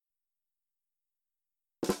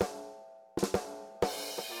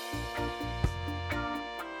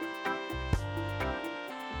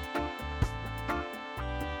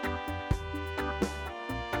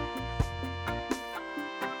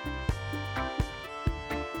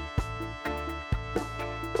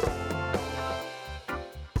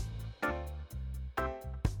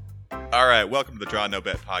right, welcome to the Draw No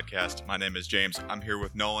Bet podcast. My name is James. I'm here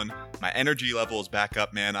with Nolan. My energy level is back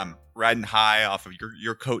up, man. I'm riding high off of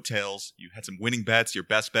your coattails. You had some winning bets. Your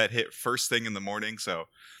best bet hit first thing in the morning, so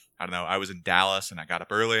I don't know. I was in Dallas and I got up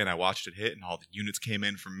early and I watched it hit, and all the units came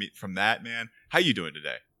in from that, man. How you doing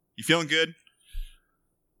today? You feeling good?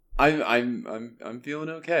 I'm feeling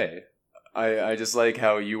okay. I just like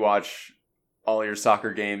how you watch all your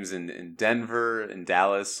soccer games in Denver and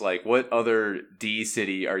Dallas. Like, what other D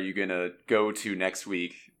city are you gonna go to next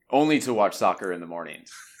week only to watch soccer in the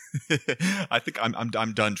mornings? I think I'm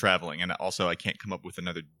done traveling, and also I can't come up with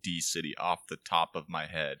another D city off the top of my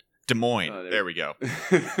head. Des Moines. There we go.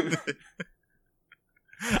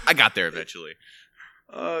 I got there eventually.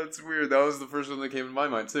 Oh, it's weird. That was the first one that came in my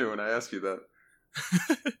mind too when I asked you that.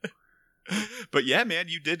 But yeah, man,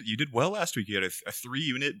 you did well last week. You had a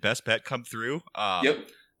 3-unit best bet come through. Yep.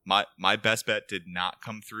 My best bet did not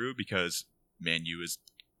come through because Man U is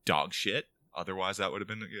dog shit. Otherwise, that would have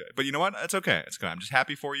been. But you know what? It's okay. It's good. I'm just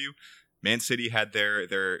happy for you. Man City had their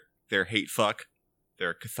hate fuck,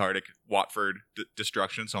 their cathartic Watford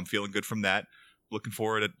destruction. So I'm feeling good from that. Looking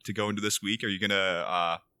forward to go into this week. Are you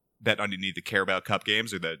gonna bet on any of the Carabao Cup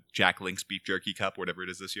games or the Jack Link's Beef Jerky Cup, whatever it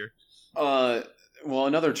is this year? Well,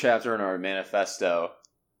 another chapter in our manifesto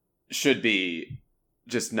should be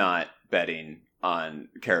just not betting on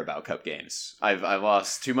Carabao Cup games. I've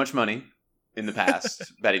lost too much money in the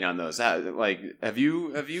past betting on those. Like, have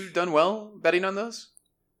you done well betting on those?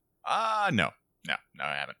 No,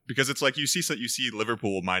 I haven't. Because it's like you see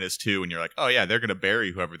Liverpool -2, and you're like, oh yeah, they're gonna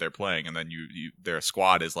bury whoever they're playing, and then their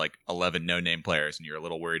squad is like 11 no-name players, and you're a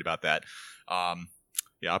little worried about that.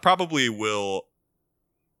 Yeah, I probably will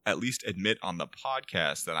at least admit on the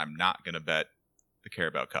podcast that I'm not going to bet the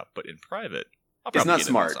Carabao Cup, but in private, I'll probably it's not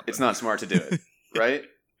smart. It's not smart to do it, right?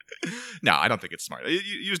 No, I don't think it's smart.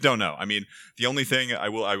 You just don't know. I mean, the only thing I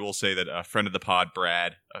will say that a friend of the pod,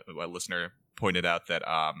 Brad, a listener, pointed out that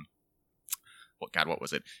what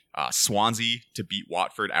was it? Swansea to beat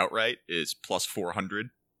Watford outright is +400.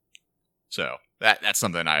 So that's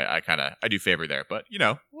something I do favor there. But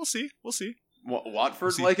we'll see.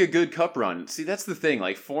 Watford like a good cup run. See, that's the thing.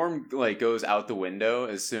 Like, form goes out the window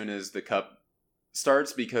as soon as the cup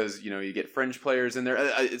starts because you get fringe players in there.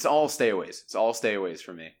 It's all stayaways. It's all stayaways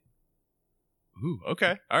for me. Ooh,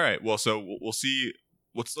 okay, all right. Well, so we'll see.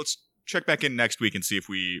 Let's check back in next week and see if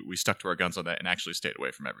we stuck to our guns on that and actually stayed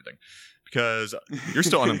away from everything, because you're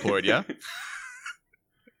still unemployed, yeah,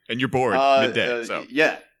 and you're bored midday. So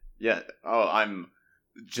yeah. Oh, I'm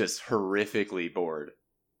just horrifically bored.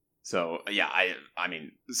 So, yeah, I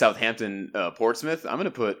mean, Southampton, Portsmouth, I'm going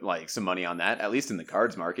to put, some money on that, at least in the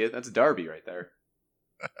cards market. That's a derby right there.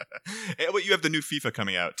 But you have the new FIFA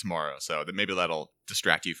coming out tomorrow, so maybe that'll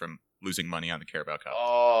distract you from losing money on the Carabao Cup.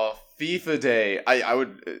 Oh, FIFA Day. I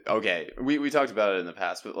would, okay, we talked about it in the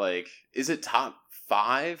past, but, is it top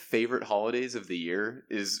 5 favorite holidays of the year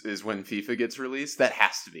is when FIFA gets released? That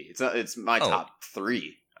has to be. It's my top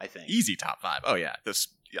 3, I think. Easy top 5. Oh, yeah. That's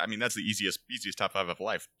the easiest top 5 of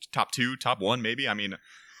life. Top 2, top 1, maybe. I mean,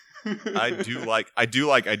 I do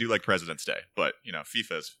like President's Day, but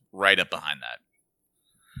FIFA's right up behind that.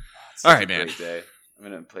 All right, man. Great day. I'm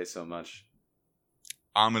gonna play so much.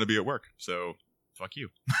 I'm gonna be at work, so fuck you.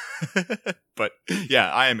 But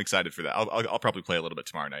yeah, I am excited for that. I'll probably play a little bit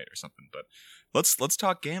tomorrow night or something. But let's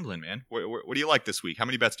talk gambling, man. What do you like this week? How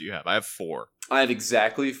many bets do you have? I have 4. I have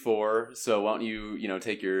exactly 4. So why don't you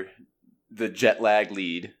take the jet lag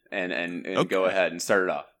lead and okay, go ahead and start it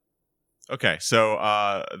off. Okay, so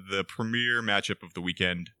the premier matchup of the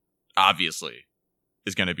weekend, obviously,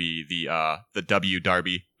 is going to be the W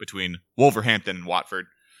derby between Wolverhampton and Watford.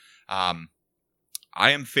 I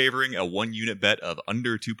am favoring a 1-unit bet of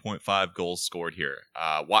under 2.5 goals scored here.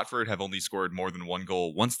 Watford have only scored more than 1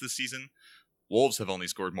 goal once this season. Wolves have only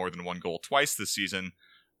scored more than 1 goal twice this season.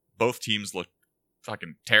 Both teams look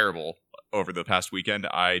fucking terrible over the past weekend.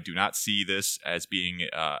 I do not see this as being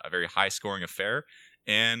a very high-scoring affair,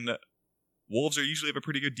 and Wolves usually have a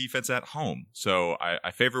pretty good defense at home. So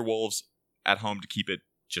I favor Wolves at home to keep it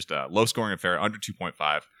just a low-scoring affair, under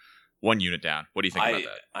 2.5, 1 unit down. What do you think about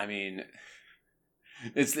that? I mean,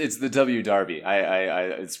 it's the W derby. I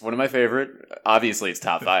it's one of my favorite. Obviously, it's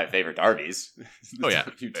top 5 favorite derbies.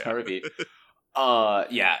 W derby.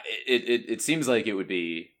 Yeah. It seems like it would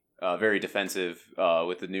be very defensive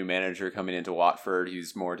with the new manager coming into Watford.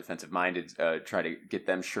 He's more defensive-minded, try to get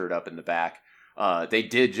them shored up in the back. They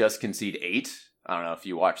did just concede 8. I don't know if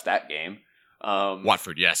you watched that game.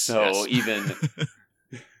 Watford, yes. So yes.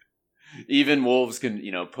 Even Wolves can,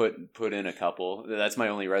 put in a couple. That's my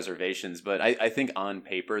only reservations. But I think on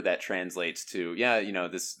paper that translates to,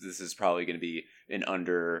 this is probably going to be an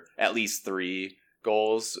under at least 3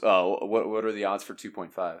 goals. What are the odds for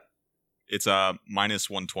 2.5? It's minus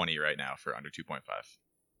 120 right now for under 2.5.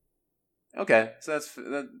 Okay, so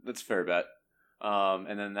that's a fair bet.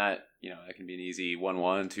 And then that that can be an easy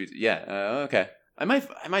 1-1, 2. Yeah, okay. I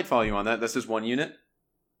might follow you on that. This is 1 unit.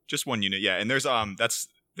 Just 1 unit, yeah. And there's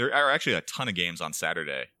there are actually a ton of games on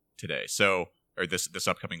Saturday today. So or this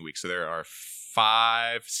upcoming week. So there are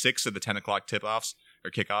 5, 6 of the 10 o'clock tip-offs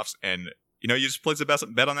or kickoffs, and you just place the best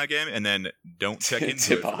bet on that game, and then don't check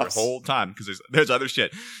into it for the whole time because there's other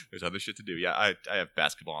shit. There's other shit to do. Yeah, I have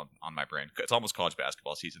basketball on my brain. It's almost college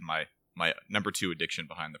basketball season. My number 2 addiction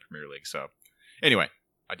behind the Premier League. So anyway,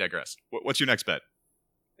 I digress. What's your next bet?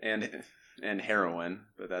 And heroin,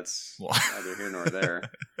 but that's neither here nor there.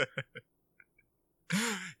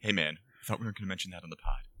 Hey man, I thought we weren't going to mention that on the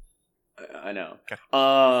pod. I know. Okay.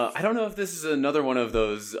 I don't know if this is another one of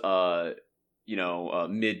those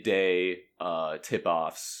midday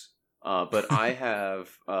tip-offs. But I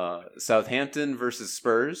have Southampton versus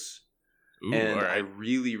Spurs. Ooh, and right. I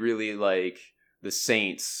really, really like the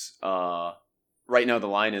Saints. Right now the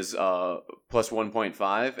line is plus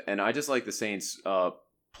 1.5, and I just like the Saints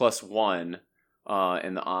plus 1,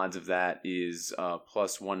 and the odds of that is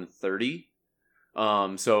plus 130.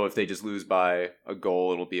 So if they just lose by a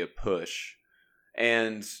goal, it'll be a push.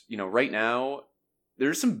 And right now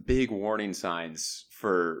there's some big warning signs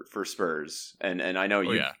for Spurs, and I know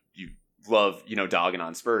you love dogging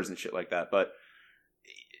on Spurs and shit like that, but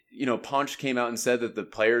Ponch came out and said that the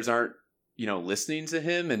players aren't listening to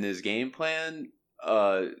him and his game plan.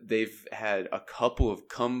 They've had a couple of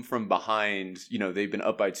come from behind, they've been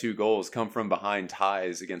up by 2 goals, come from behind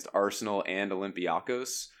ties against Arsenal and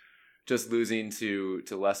Olympiacos, just losing to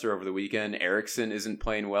Leicester over the weekend. Eriksen isn't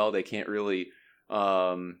playing well. They can't really,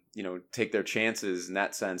 take their chances in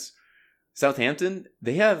that sense. Southampton,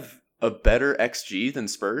 they have a better XG than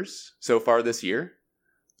Spurs so far this year.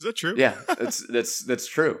 Is that true? Yeah, that's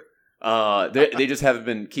true. They just haven't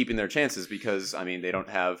been keeping their chances because they don't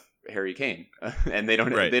have Harry Kane, and they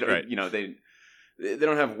don't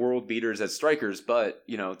have world beaters as strikers, but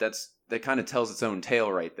that kind of tells its own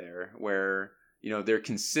tale right there, where they're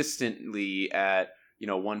consistently at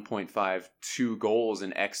 1.5, 2 goals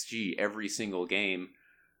in XG every single game.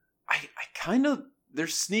 They're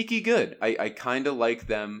sneaky good. I kind of like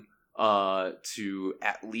them to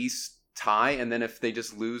at least tie, and then if they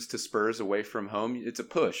just lose to Spurs away from home, it's a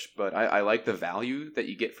push, but I like the value that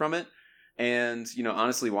you get from it. And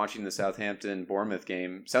honestly, watching the Southampton-Bournemouth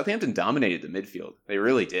game, Southampton dominated the midfield. They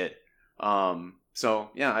really did. So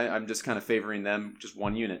yeah, I'm just kind of favoring them, just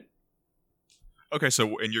 1 unit. Okay,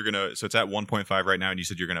 so it's at 1.5 right now, and you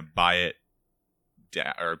said you're gonna buy it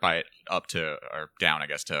down, or buy it up to, or down, I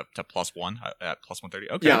guess, to plus 1 at plus 130.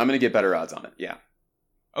 Okay. Yeah, I'm gonna get better odds on it. Yeah.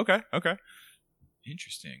 Okay.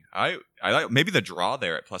 Interesting. I like, maybe the draw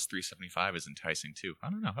there at plus 375 is enticing too. I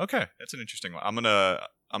don't know. Okay, that's an interesting one. I'm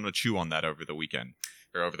gonna chew on that over the weekend,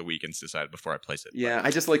 or over the weekends, decide before I place it. Yeah,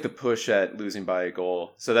 I just like the push at losing by a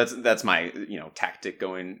goal. So that's my tactic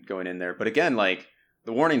going in there. But again, like,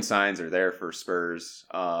 the warning signs are there for Spurs,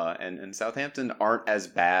 and Southampton aren't as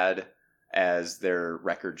bad as their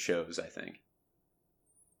record shows, I think.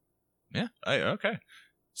 Yeah. Okay.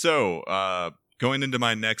 So, going into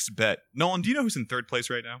my next bet, Nolan, do you know who's in 3rd place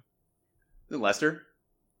right now? Leicester?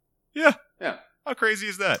 Yeah. Yeah. How crazy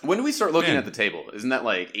is that? When do we start looking at the table? Isn't that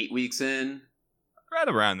like 8 weeks in? Right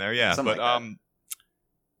around there, yeah. Something but like that.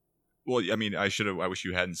 Well, I mean, I wish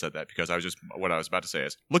you hadn't said that, because what I was about to say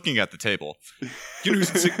is, looking at the table, you know who's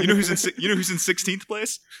in 16th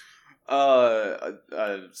place?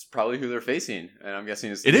 It's probably who they're facing, and I'm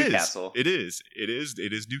guessing it's Newcastle. It is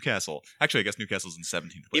Newcastle. Actually, I guess Newcastle's in 17th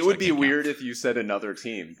place. It would be weird if you said another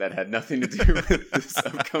team that had nothing to do with this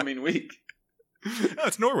upcoming week. No,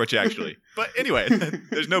 it's Norwich, actually. But anyway,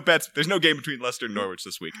 there's no bets. There's no game between Leicester and Norwich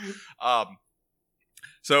this week.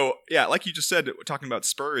 So yeah, like you just said, talking about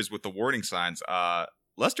Spurs with the warning signs,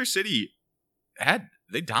 Leicester City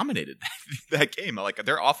they dominated that game. Like,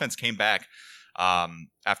 their offense came back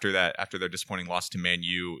after their disappointing loss to Man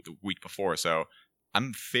U the week before. So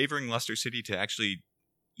I'm favoring Leicester City to actually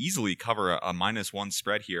easily cover a -1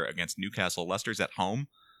 spread here against Newcastle. Leicester's at home.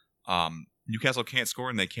 Newcastle can't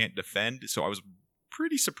score and they can't defend. So I was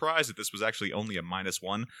pretty surprised that this was actually only a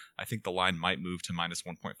 -1. I think the line might move to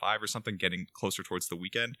 -1.5 or something, getting closer towards the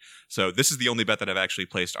weekend. So this is the only bet that I've actually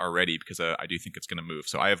placed already, because I do think it's going to move.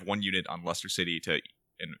 So I have 1 unit on Leicester City to,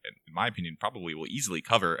 in my opinion, probably will easily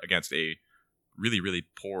cover against a really, really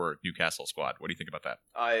poor Newcastle squad. What do you think about that?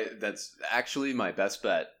 That's actually my best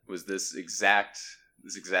bet was this exact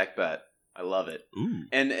bet. I love it. Ooh.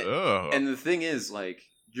 And the thing is, like,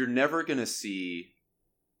 you're never gonna see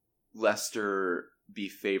Leicester be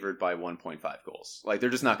favored by 1.5 goals. Like, they're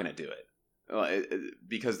just not gonna do it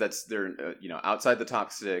because they're outside the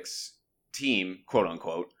top 6 team, quote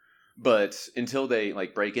unquote. But until they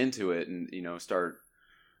like break into it and start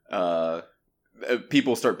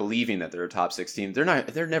people start believing that they're a top 6 team, they're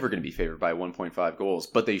never going to be favored by 1.5 goals,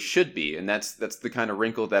 but they should be. And that's the kind of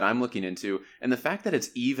wrinkle that I'm looking into. And the fact that it's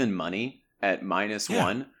even money at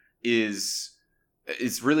 -1 is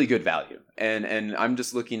really good value. And I'm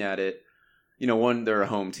just looking at it, one, they're a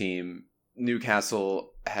home team.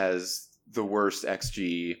 Newcastle has the worst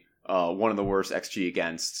XG, one of the worst XG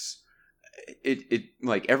against. It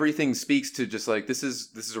like everything speaks to just like this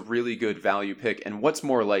is a really good value pick. And what's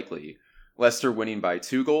more likely, Leicester winning by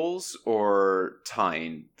 2 goals or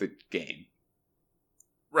tying the game?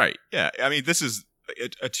 Right. Yeah. I mean, this is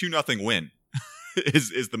a 2-0 win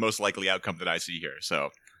is the most likely outcome that I see here.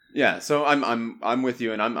 So yeah. So I'm with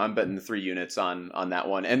you, and I'm betting the 3 units on that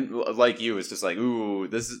one. And like you, it's just like, ooh,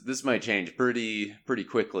 this might change pretty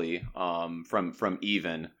quickly. From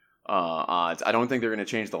even odds. I don't think they're going to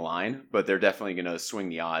change the line, but they're definitely going to swing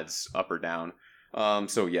the odds up or down.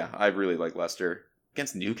 So yeah, I really like Leicester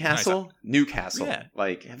against Newcastle. Nice. Newcastle. Yeah.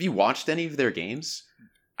 Like, have you watched any of their games?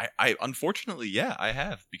 I unfortunately, yeah, I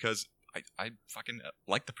have, because I fucking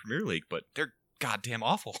like the Premier League, but they're goddamn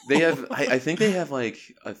awful. They have, I think they have like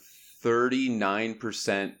a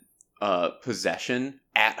 39% possession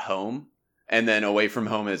at home, and then away from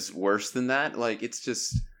home is worse than that. Like,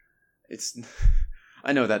 it's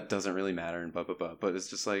I know that doesn't really matter and but it's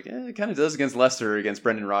just like, it kind of does against Leicester, against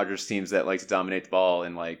Brendan Rodgers teams that like to dominate the ball,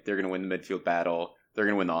 and like they're going to win the midfield battle, they're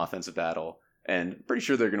going to win the offensive battle, and I'm pretty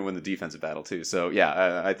sure they're going to win the defensive battle too. So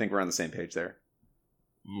yeah, I think we're on the same page there.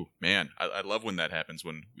 Ooh, man, I love when that happens,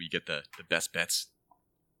 when we get the best bets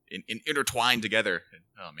intertwined together.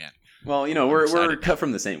 Oh man. Well, we're cut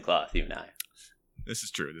from the same cloth, you and I. This is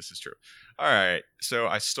true. All right, so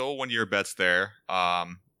I stole one of your bets there.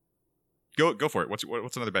 Go for it.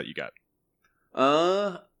 What's another bet you got?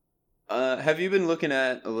 Have you been looking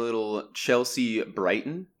at a little Chelsea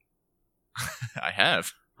Brighton? I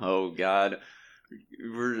have. Oh God,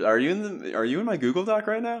 are you in my Google Doc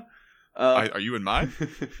right now? Are you in mine?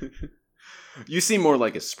 You seem more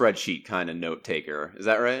like a spreadsheet kind of note taker. Is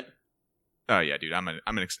that right? Oh yeah, dude. I'm an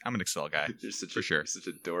Excel guy. For sure. You're such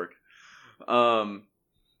a dork.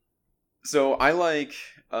 So I like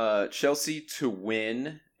Chelsea to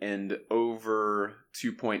win and over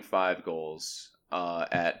 2.5 goals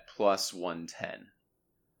at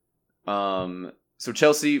 +110. So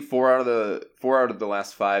Chelsea, 4 out of the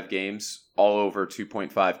last 5 games, all over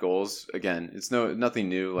 2.5 goals. Again, it's nothing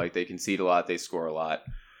new. Like, they concede a lot, they score a lot.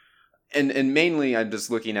 And mainly I'm just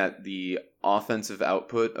looking at the offensive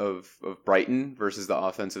output of Brighton versus the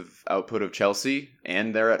offensive output of Chelsea,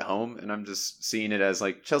 and they're at home, and I'm just seeing it as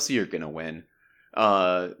like, Chelsea are going to win.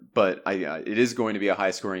 But it is going to be a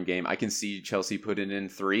high scoring game. I can see Chelsea putting in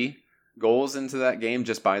 3 goals into that game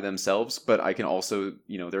just by themselves, but I can also,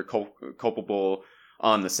 they're culpable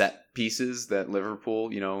on the set pieces that Liverpool,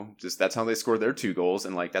 just that's how they score their 2 goals,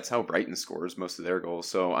 and like that's how Brighton scores most of their goals.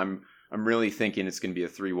 So I'm really thinking it's going to be a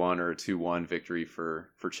 3-1 or a 2-1 victory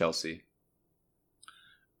for Chelsea.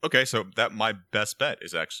 Okay, so that my best bet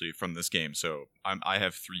is actually from this game. So I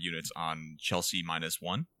have 3 units on Chelsea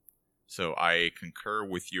 -1. So I concur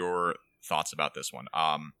with your thoughts about this one.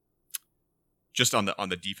 Just on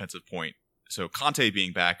the defensive point. So Conte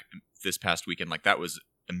being back this past weekend, like, that was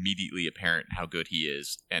immediately apparent how good he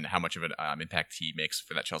is and how much of an impact he makes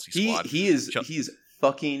for that Chelsea squad. He's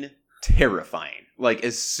fucking terrifying. Like,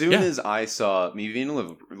 as soon as I saw, me being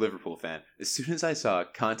a Liverpool fan, as soon as I saw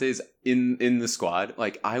Conte's in the squad,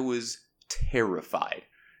 like, I was terrified.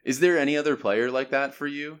 Is there any other player like that for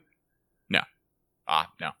you? No.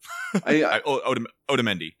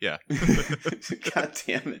 Otamendi, yeah. God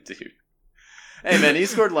damn it, dude. Hey, man, he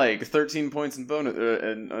scored like 13 points in bonus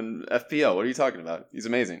on FPL. What are you talking about? He's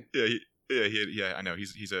amazing. Yeah, I know.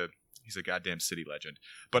 He's a goddamn City legend.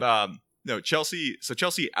 But no, Chelsea. So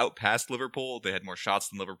Chelsea outpassed Liverpool. They had more shots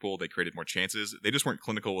than Liverpool. They created more chances. They just weren't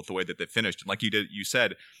clinical with the way that they finished. And like you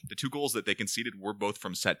said, the 2 goals that they conceded were both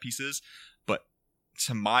from set pieces. But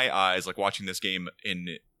to my eyes, like, watching this game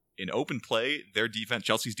in open play, their defense,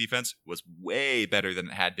 Chelsea's defense, was way better than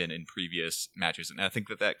it had been in previous matches. And I think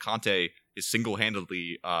that Conte is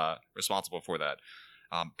single-handedly responsible for that.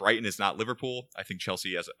 Brighton is not Liverpool. I think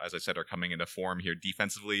Chelsea, as I said, are coming into form here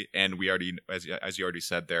defensively. And we already, as you already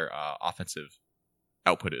said, their offensive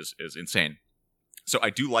output is insane. So I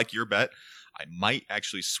do like your bet. I might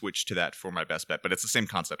actually switch to that for my best bet, but it's the same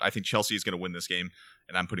concept. I think Chelsea is going to win this game,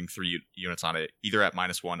 and I'm putting 3 units on it, either at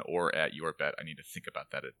 -1 or at your bet. I need to think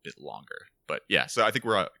about that a bit longer. But yeah, so I think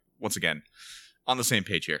we're, once again, on the same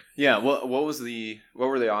page here. Yeah, what were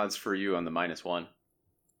the odds for you on the -1?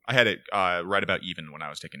 I had it right about even when I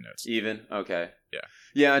was taking notes. Even? Okay. Yeah.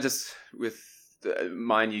 Yeah, just with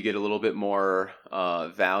mine, you get a little bit more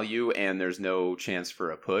value, and there's no chance for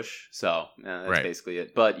a push. So that's basically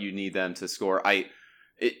it. But you need them to score. I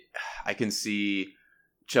can see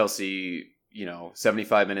Chelsea,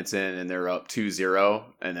 75 minutes in, and they're up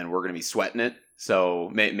 2-0, and then we're going to be sweating it. So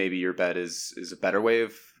maybe your bet is a better way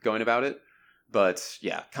of going about it. But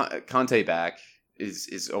yeah, Conte back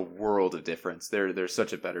is a world of difference. They're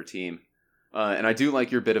such a better team. And I do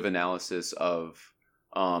like your bit of analysis of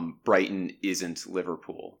Brighton isn't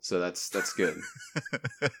Liverpool, so that's good.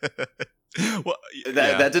 Well,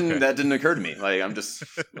 that didn't occur to me. Like, I'm just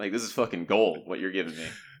like, this is fucking gold what you're giving me.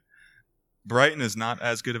 Brighton is not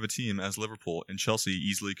as good of a team as Liverpool, and Chelsea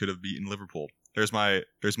easily could have beaten Liverpool. There's my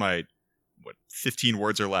 15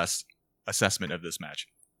 words or less assessment of this match.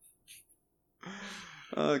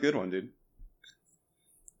 Good one, dude.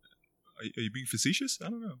 Are you being facetious?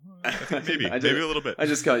 I don't know. I think maybe a little bit. I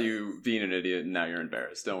just caught you being an idiot, and now you're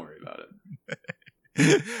embarrassed. Don't worry about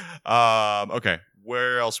it. Okay.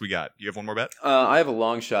 Where else we got? Do you have one more bet? I have a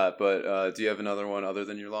long shot, but do you have another one other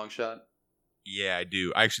than your long shot? Yeah, I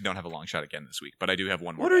do. I actually don't have a long shot again this week, but I do have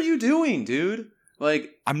one more. What are you doing, dude?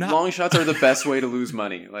 Like, I'm not. Long shots are the best way to lose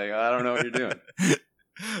money. Like, I don't know what you're doing.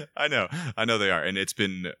 I know they are, and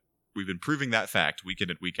we've been proving that fact week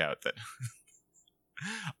in and week out that.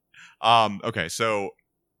 Okay, so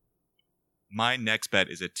my next bet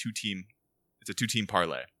is a two-team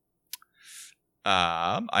parlay.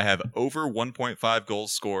 I have over 1.5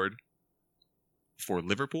 goals scored for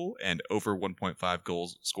Liverpool and over 1.5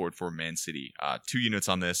 goals scored for Man City. 2 units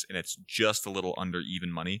on this, and it's just a little under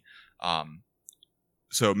even money.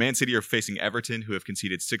 So Man City are facing Everton, who have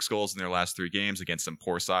conceded 6 goals in their last 3 games against some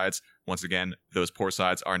poor sides. Once again, those poor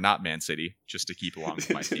sides are not Man City, just to keep along with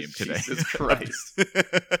my team today. Jesus Christ.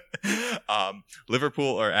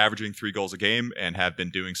 Liverpool are averaging 3 goals a game and have been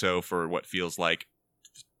doing so for what feels like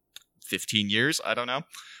 15 years. I don't know.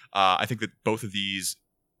 I think that both of these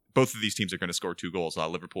teams are going to score 2 goals.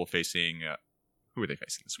 Liverpool facing who are they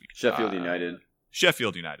facing this week? Sheffield United.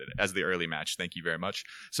 Sheffield United as the early match. Thank you very much.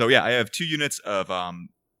 So yeah, I have 2 units of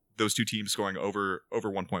those 2 teams scoring over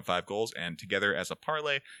 1.5 goals, and together as a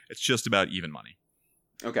parlay, it's just about even money.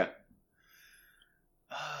 Okay.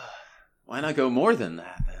 Why not go more than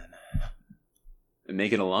that then? And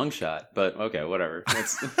make it a long shot. But okay, whatever.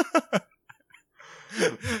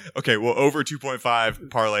 Okay, well, over 2.5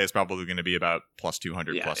 parlay is probably going to be about plus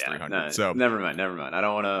 200, plus 300. No, so never mind. I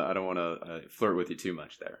don't want to flirt with you too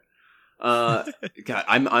much there. God,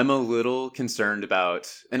 I'm a little concerned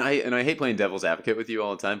about, and I hate playing devil's advocate with you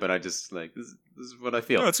all the time, but I just like this is what I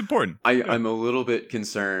feel. No, it's important. I'm a little bit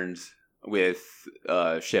concerned with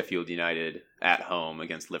Sheffield United at home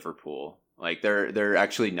against Liverpool. Like they're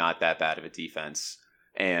actually not that bad of a defense,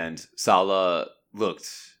 and Salah looked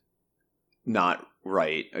not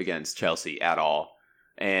right against Chelsea at all,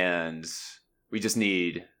 and we just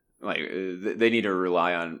need they need to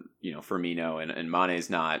rely on Firmino, and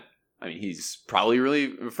Mane's not. I mean, he's probably really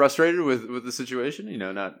frustrated with the situation,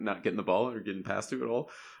 not getting the ball or getting past to it all.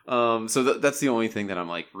 So that's the only thing that I'm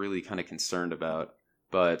like really kind of concerned about.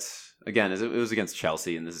 But again, it was against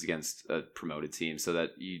Chelsea, and this is against a promoted team, so that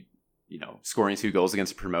scoring 2 goals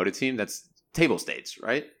against a promoted team, that's table stakes,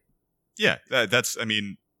 right? Yeah, that's. I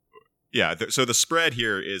mean, yeah. So the spread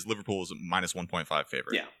here is Liverpool's minus 1.5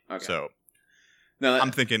 favorite. Yeah. Okay. So. No,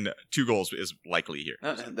 I'm thinking 2 goals is likely here.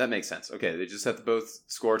 That makes sense. Okay, they just have to both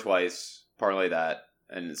score twice, parlay that,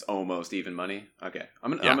 and it's almost even money. Okay,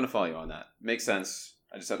 I'm gonna follow you on that. Makes sense.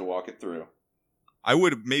 I just had to walk it through. I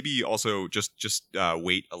would maybe also just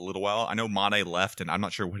wait a little while. I know Mane left, and I'm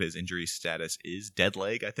not sure what his injury status is. Dead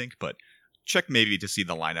leg, I think, but check maybe to see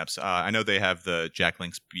the lineups. I know they have the Jack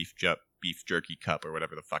Link's beef jerky cup or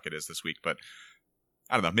whatever the fuck it is this week, but.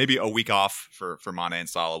 I don't know. Maybe a week off for Mane and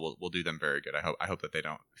Salah will do them very good. I hope that they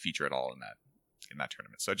don't feature at all in that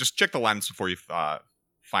tournament. So just check the lineups before you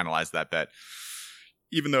finalize that bet.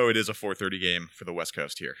 Even though it is a 4:30 game for the West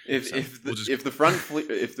Coast here. If the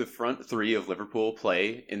front 3 of Liverpool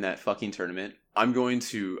play in that fucking tournament, I'm going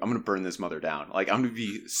to burn this mother down. Like, I'm going to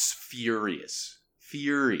be furious.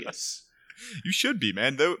 You should be,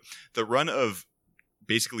 man. Though the run of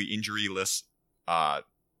basically injuryless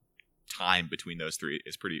time between those three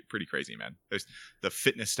is pretty crazy, man. The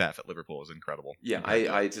fitness staff at Liverpool is incredible. Yeah,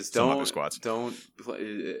 I just don't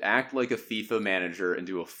act like a FIFA manager and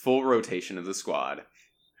do a full rotation of the squad.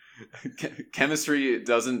 Chemistry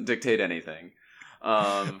doesn't dictate anything.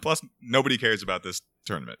 Plus, nobody cares about this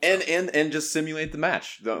tournament. And just simulate the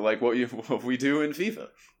match, like what we do in FIFA.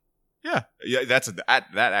 Yeah,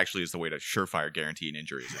 that actually is the way to surefire guarantee an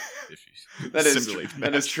injury. If you that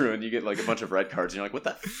is true, and you get like a bunch of red cards, and you're like, "What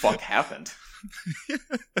the fuck happened?"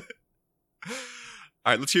 All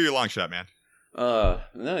right, let's hear your long shot, man.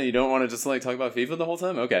 No, you don't want to just like talk about FIFA the whole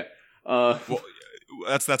time? Okay. Well,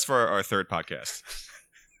 that's for our third podcast.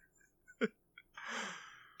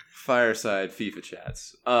 Fireside FIFA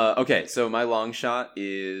chats. Okay, so my long shot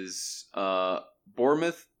is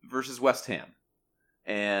Bournemouth versus West Ham.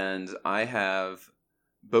 And I have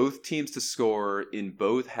both teams to score in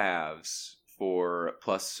both halves for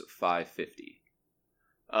plus 550.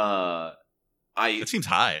 That seems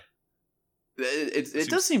high. It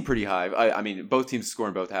does seem pretty high. I mean, both teams to score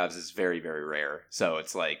in both halves is very, very rare. So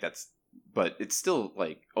it's like but it's still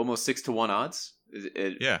like almost 6-1 odds.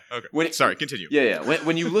 Yeah. Okay. Sorry. Continue. Yeah.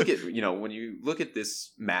 When you look at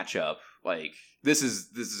this matchup, like this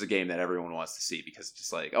is a game that everyone wants to see because it's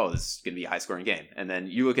just like, oh, this is gonna be a high scoring game. And then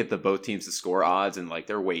you look at the both teams to score odds, and like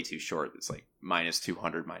they're way too short. It's like minus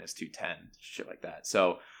 200, minus 210, shit like that.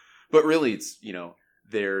 So, but really, it's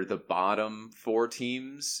they're the bottom 4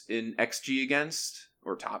 teams in XG against,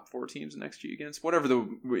 or top 4 teams in XG against, whatever the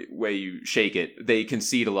way you shake it. They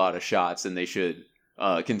concede a lot of shots, and they should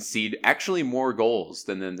concede actually more goals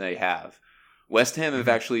than they have. West Ham have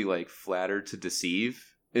actually like flattered to deceive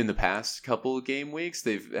in the past couple of game weeks.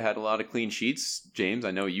 They've had a lot of clean sheets. James,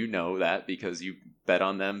 I know you know that because you bet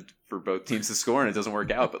on them for both teams to score and it doesn't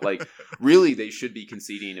work out. But like really, they should be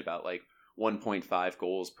conceding about like 1.5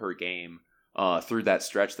 goals per game through that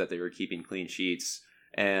stretch that they were keeping clean sheets.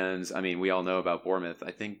 And I mean, we all know about Bournemouth.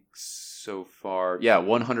 I think so far,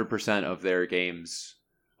 100% of their games,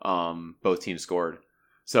 both teams scored.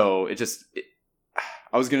 So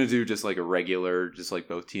I was going to do just like a regular, just like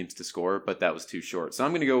both teams to score, but that was too short. So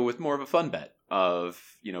I'm going to go with more of a fun bet of,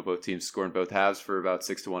 both teams scoring both halves for about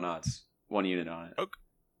 6-1 odds, 1 unit on it.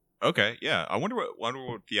 Okay. Yeah. I wonder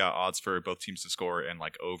what the odds for both teams to score and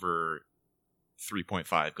like over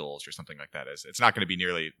 3.5 goals or something like that is. It's not going to be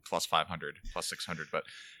nearly plus 500, plus 600, but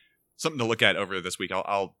something to look at over this week.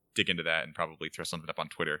 I'll dig into that and probably throw something up on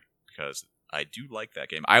Twitter because I do like that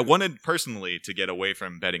game. I wanted personally to get away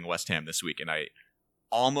from betting West Ham this week, and I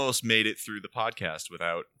almost made it through the podcast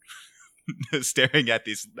without staring at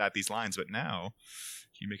these lines, but now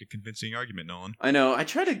you make a convincing argument, Nolan. I know. I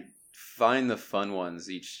try to find the fun ones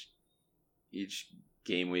each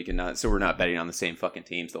game week, and so we're not betting on the same fucking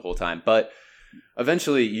teams the whole time. But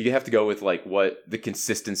eventually, you have to go with like what the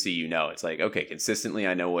consistency. It's like, okay, consistently,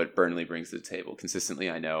 I know what Burnley brings to the table. Consistently,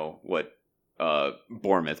 I know what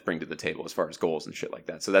Bournemouth bring to the table as far as goals and shit like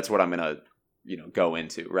that. So that's what I'm gonna go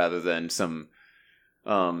into rather than some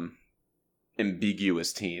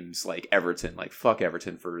ambiguous teams like Everton. Like fuck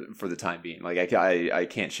Everton for the time being. Like I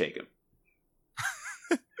can't shake them.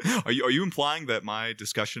 Are you implying that my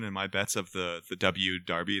discussion and my bets of the W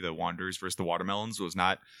Derby, the Wanderers versus the Watermelons, was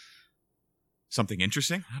not something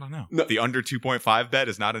interesting? I don't know. No. The under 2.5 bet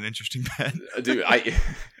is not an interesting bet. Dude,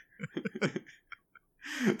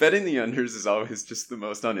 betting the unders is always just the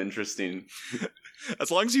most uninteresting.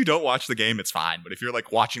 As long as you don't watch the game, it's fine. But if you're like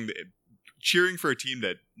cheering for a team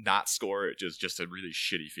that not score, it's just a really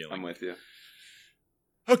shitty feeling. I'm with you.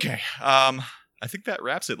 Okay. I think that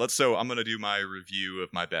wraps it. So I'm going to do my review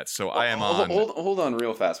of my bets. So I am on. Hold on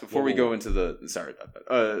real fast before we go into the. Sorry about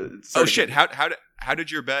that. Oh shit! How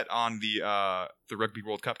did your bet on the Rugby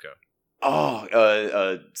World Cup go?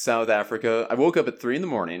 South Africa. I woke up at 3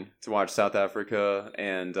 a.m. to watch South Africa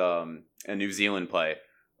and New Zealand play.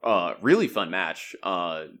 Really fun match.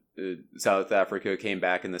 South Africa came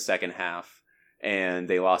back in the second half and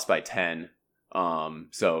they lost by 10.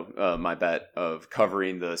 So my bet of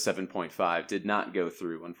covering the 7.5 did not go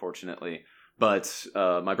through, unfortunately. But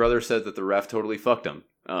my brother said that the ref totally fucked him.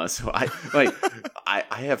 So I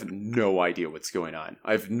have no idea what's going on.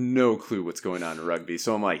 I have no clue what's going on in rugby.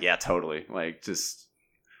 So I'm like, yeah, totally. Like, just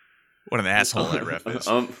what an asshole that ref is.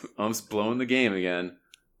 Ump's blowing the game again.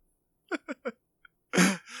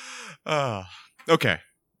 Okay.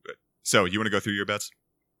 So you want to go through your bets?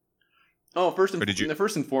 Oh, first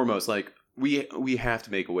and foremost, like we have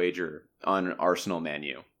to make a wager on Arsenal Man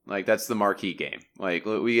U. Like that's the marquee game. Like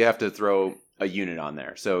we have to throw a unit on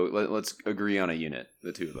there. So let's agree on a unit,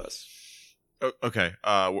 the two of us. Okay.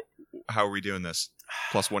 How are we doing this?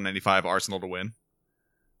 Plus 195 Arsenal to win?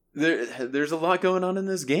 There's a lot going on in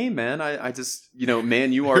this game, man. I just,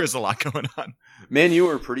 Man U There's a lot going on. Man U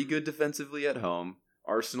are pretty good defensively at home.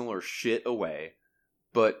 Arsenal are shit away.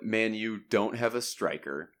 But Man U don't have a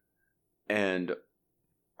striker. And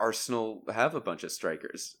Arsenal have a bunch of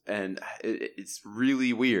strikers. And it's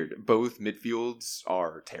really weird. Both midfields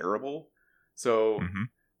are terrible. So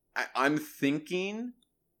I'm thinking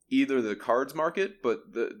either the cards market, but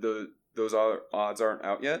those odds aren't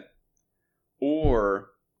out yet. Or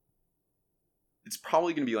it's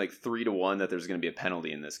probably going to be like 3-1 that there's going to be a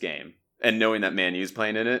penalty in this game. And knowing that Man U's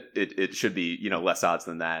playing in it, it should be, less odds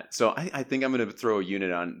than that. So I think I'm going to throw a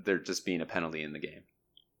unit on there just being a penalty in the game.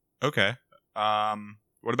 Okay.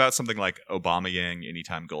 What about something like Aubameyang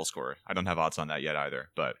anytime goal scorer? I don't have odds on that yet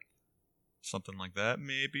either, but something like that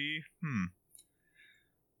maybe.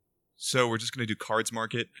 So we're just going to do cards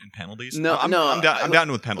market and penalties? No, I'm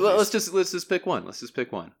down with penalties. Well, let's just pick one. Let's just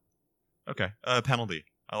pick one. Okay. Penalty.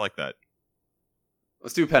 I like that.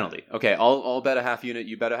 Let's do a penalty. Okay, I'll bet a half unit.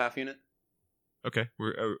 You bet a half unit. Okay.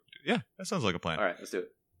 Yeah, that sounds like a plan. All right, let's do it.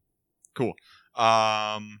 Cool.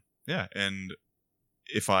 Yeah, and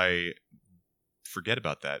if I forget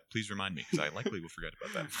about that, please remind me, because I likely will forget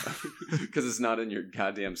about that. Because it's not in your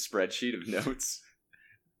goddamn spreadsheet of notes.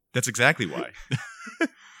 That's exactly why.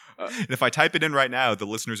 And if I type it in right now, the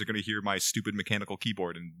listeners are going to hear my stupid mechanical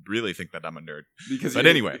keyboard and really think that I'm a nerd.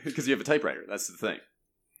 Anyway. Because you have a typewriter. That's the thing.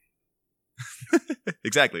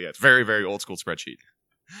 Exactly. Yeah, it's very, very old school spreadsheet.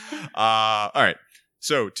 All right.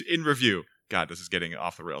 So in review, God, this is getting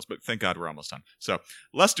off the rails, but thank God we're almost done. So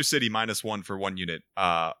Leicester City -1 for 1 unit.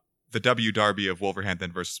 The W Derby of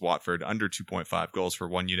Wolverhampton versus Watford under 2.5 goals for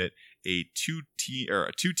 1 unit. A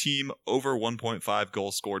two-team over 1.5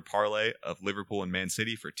 goals scored parlay of Liverpool and Man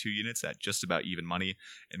City for 2 units at just about even money.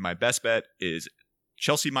 And my best bet is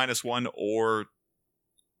Chelsea -1 or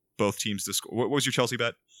both teams to score. What was your Chelsea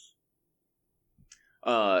bet?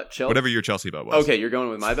 Chelsea. Whatever your Chelsea bet was. Okay, you're going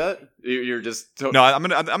with my bet. You're just no. I'm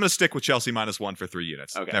gonna stick with Chelsea -1 for 3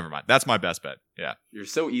 units. Okay, never mind. That's my best bet. Yeah, you're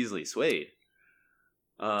so easily swayed.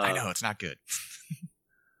 I know it's not good.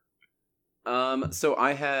 So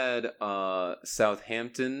I had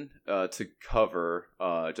Southampton to cover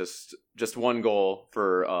just 1 goal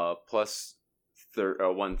for plus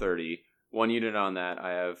 130. 1 unit on that.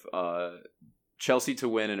 I have Chelsea to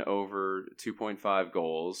win and over 2.5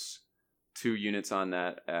 goals. 2 units on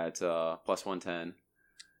that at plus 110.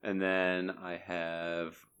 And then I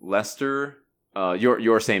have Leicester.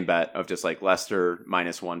 Your same bet of just like Leicester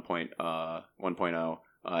 -1.0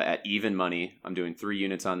 at even money. I'm doing 3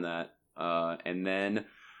 units on that. And then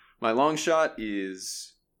my long shot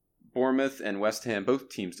is Bournemouth and West Ham, both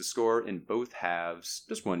teams to score in both halves.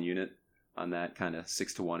 Just 1 unit on that kind of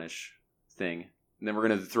 6-1-ish thing. And then we're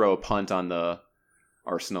going to throw a punt on the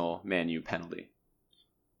Arsenal Man U penalty.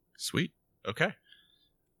 Sweet. Okay.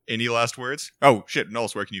 Any last words? Oh, shit.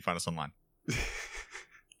 Knowles, where can you find us online?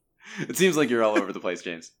 It seems like you're all over the place,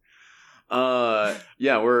 James.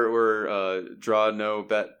 Yeah, we're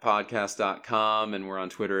drawnobetpodcast.com, and we're on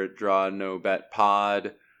Twitter at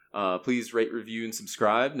drawnobetpod. Please rate, review, and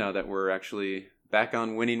subscribe now that we're actually back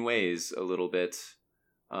on winning ways a little bit.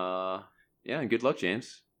 Yeah, and good luck,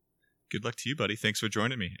 James. Good luck to you, buddy. Thanks for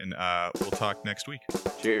joining me, and we'll talk next week.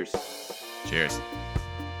 Cheers. Cheers.